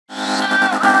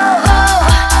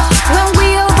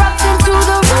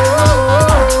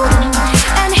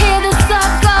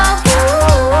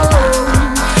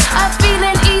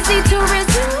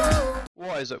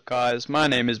Guys, my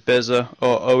name is Beza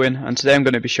or Owen, and today I'm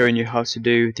going to be showing you how to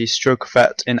do the stroke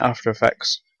effect in After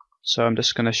Effects. So I'm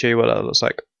just going to show you what that looks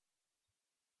like.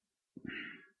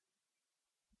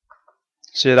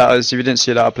 So that is, if you didn't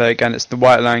see that, I'll play again. It's the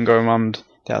white line going around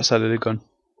the outside of the gun.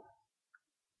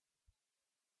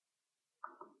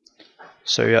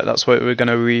 So yeah, that's what we're going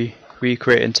to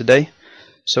recreate in today.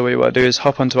 So what you want to do is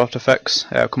hop onto After Effects.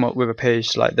 It'll come up with a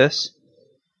page like this,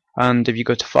 and if you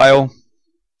go to File,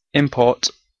 Import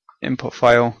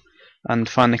File, and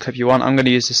find the clip you want. I'm going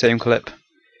to use the same clip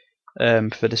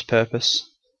for this purpose.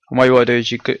 And what you want to do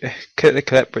is you click the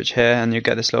clip, which here, and you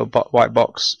get this little white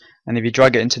box. And if you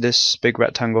drag it into this big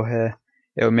rectangle here,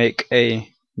 it will make a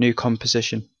new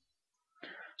composition.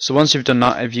 So once you've done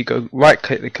that, if you go right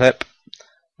click the clip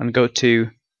and go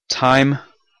to Time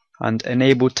and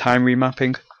enable time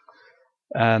remapping,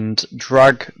 and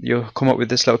drag, you'll come up with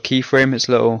this little keyframe. It's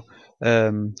a little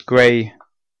grey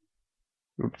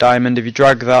diamond. If you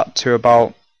drag that to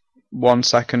about 1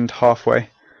 second, halfway,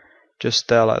 just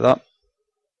there like that.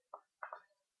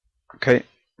 Okay,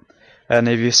 and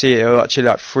if you see, it'll actually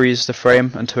like freeze the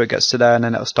frame until it gets to there, and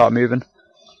then it'll start moving.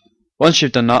 Once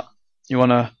you've done that, you want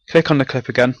to click on the clip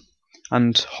again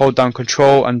and hold down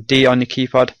Control and D on your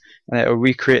keypad, and it'll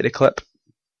recreate the clip.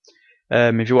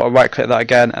 If you want to right click that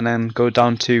again and then go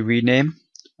down to rename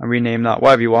and rename that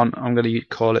whatever you want, I'm going to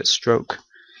call it stroke.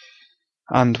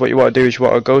 And what you want to do is you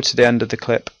want to go to the end of the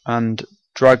clip and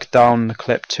drag down the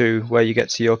clip to where you get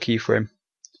to your keyframe.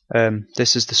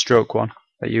 This is the stroke one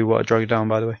that you want to drag down,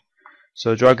 by the way.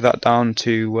 So drag that down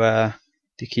to where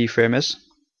the keyframe is,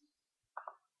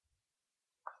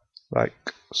 like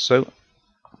so.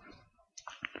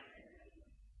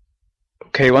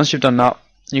 Okay, once you've done that,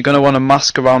 you're going to want to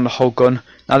mask around the whole gun.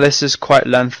 Now this is quite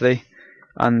lengthy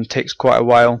and takes quite a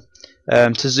while.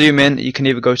 To zoom in, you can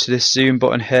either go to this zoom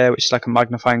button here, which is like a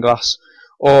magnifying glass,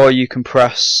 or you can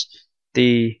press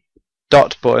the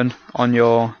dot button on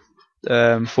your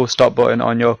full stop button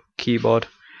on your keyboard.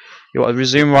 You want to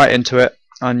zoom right into it,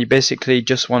 and you basically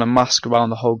just want to mask around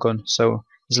the whole gun. So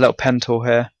there's a little pen tool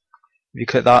here. If you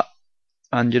click that,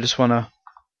 and you just want to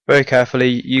very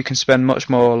carefully, you can spend much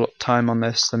more time on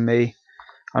this than me.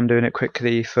 I'm doing it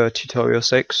quickly for tutorial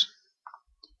sakes.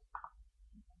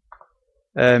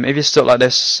 If you're stuck like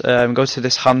this, go to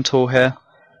this hand tool here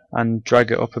and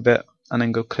drag it up a bit, and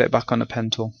then go click back on the pen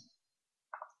tool.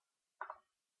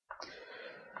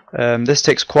 This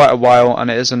takes quite a while and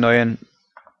it is annoying,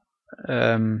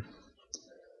 but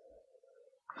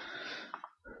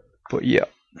yeah.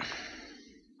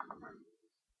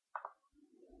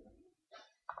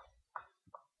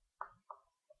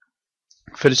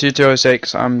 For the tutorial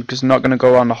sakes, I'm just not going to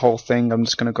go around the whole thing. I'm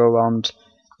just going to go around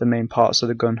the main parts of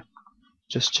the gun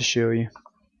just to show you.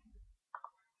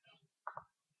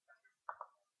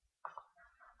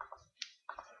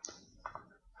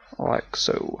 Like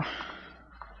so.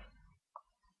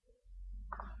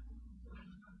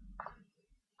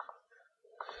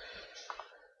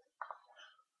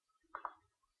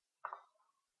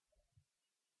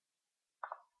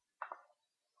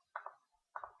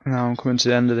 Now I'm coming to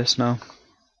the end of this now.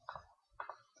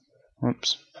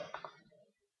 Oops.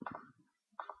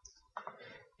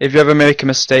 If you ever make a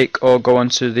mistake or go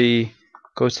to the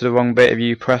wrong bit, if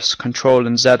you press Control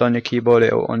and Z on your keyboard,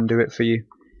 it will undo it for you. You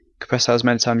can press that as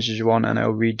many times as you want and it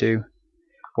will redo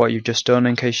what you've just done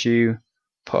in case you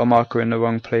put a marker in the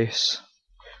wrong place,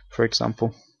 for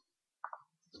example.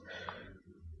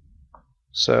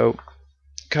 So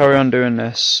carry on doing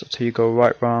this until you go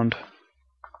right round.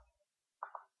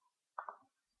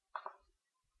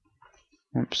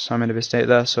 Oops, I made a mistake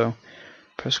there, so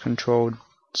press Control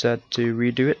Z to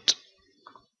redo it.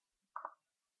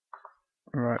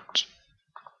 Right.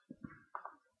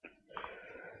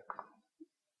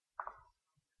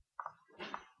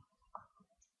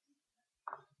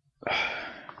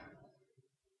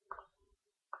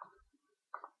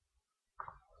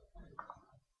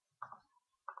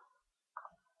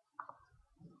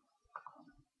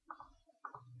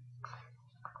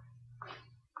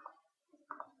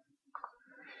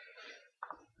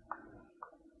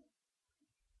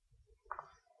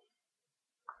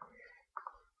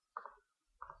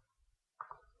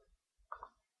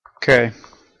 Okay,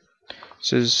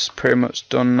 this is pretty much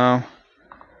done now.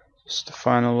 Just the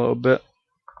final little bit.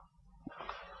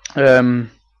 If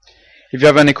you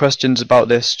have any questions about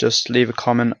this, just leave a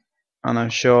comment and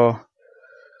I'm sure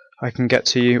I can get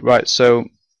to you. Right, so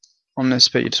on this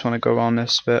bit you just want to go around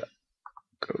this bit,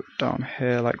 go down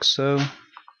here like so.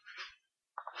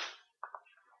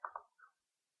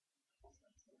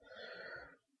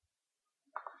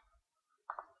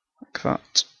 Like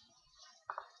that.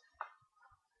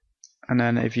 and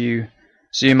then if you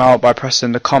zoom out by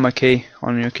pressing the comma key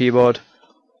on your keyboard,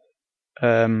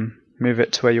 move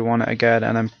it to where you want it again,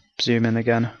 and then zoom in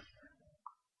again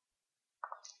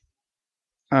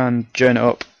and join it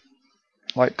up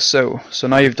like so. So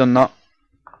now you've done that,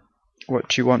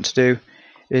 what you want to do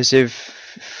is,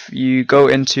 if you go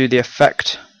into the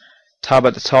effect tab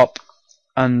at the top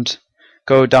and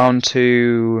go down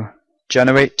to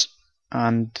generate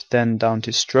and then down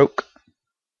to stroke,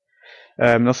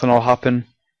 nothing will happen.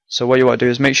 So what you want to do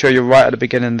is make sure you're right at the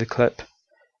beginning of the clip.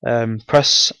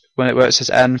 Press where it says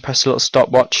end, press a little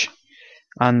stopwatch,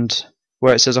 and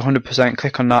where it says 100%,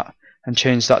 click on that and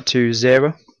change that to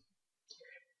 0.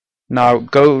 Now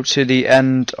go to the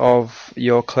end of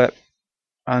your clip,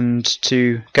 and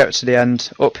to get to the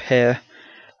end, up here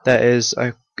there is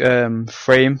a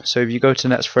frame. So if you go to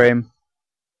next frame,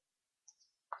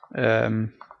 the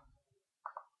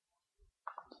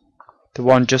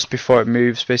one just before it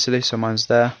moves basically, so mine's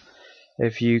there.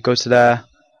 If you go to there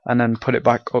and then put it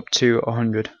back up to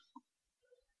 100.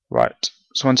 Right,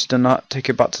 so once you've done that, take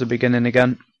it back to the beginning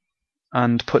again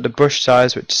and put the brush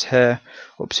size, which is here,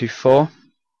 up to 4.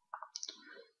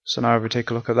 So now if we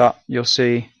take a look at that, you'll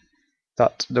see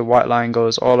that the white line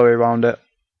goes all the way around it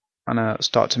and then it'll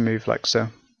start to move like so.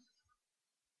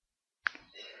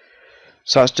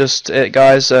 So that's just it,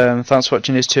 guys. Thanks for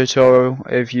watching this tutorial.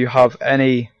 If you have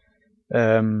any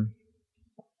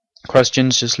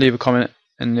questions, just leave a comment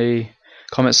in the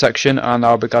comment section and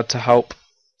I'll be glad to help.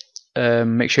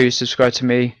 Make sure you subscribe to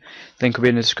me, link will be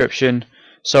in the description.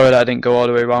 Sorry that I didn't go all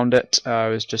the way around it, I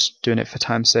was just doing it for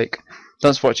time's sake.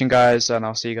 Thanks for watching, guys, and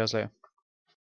I'll see you guys later.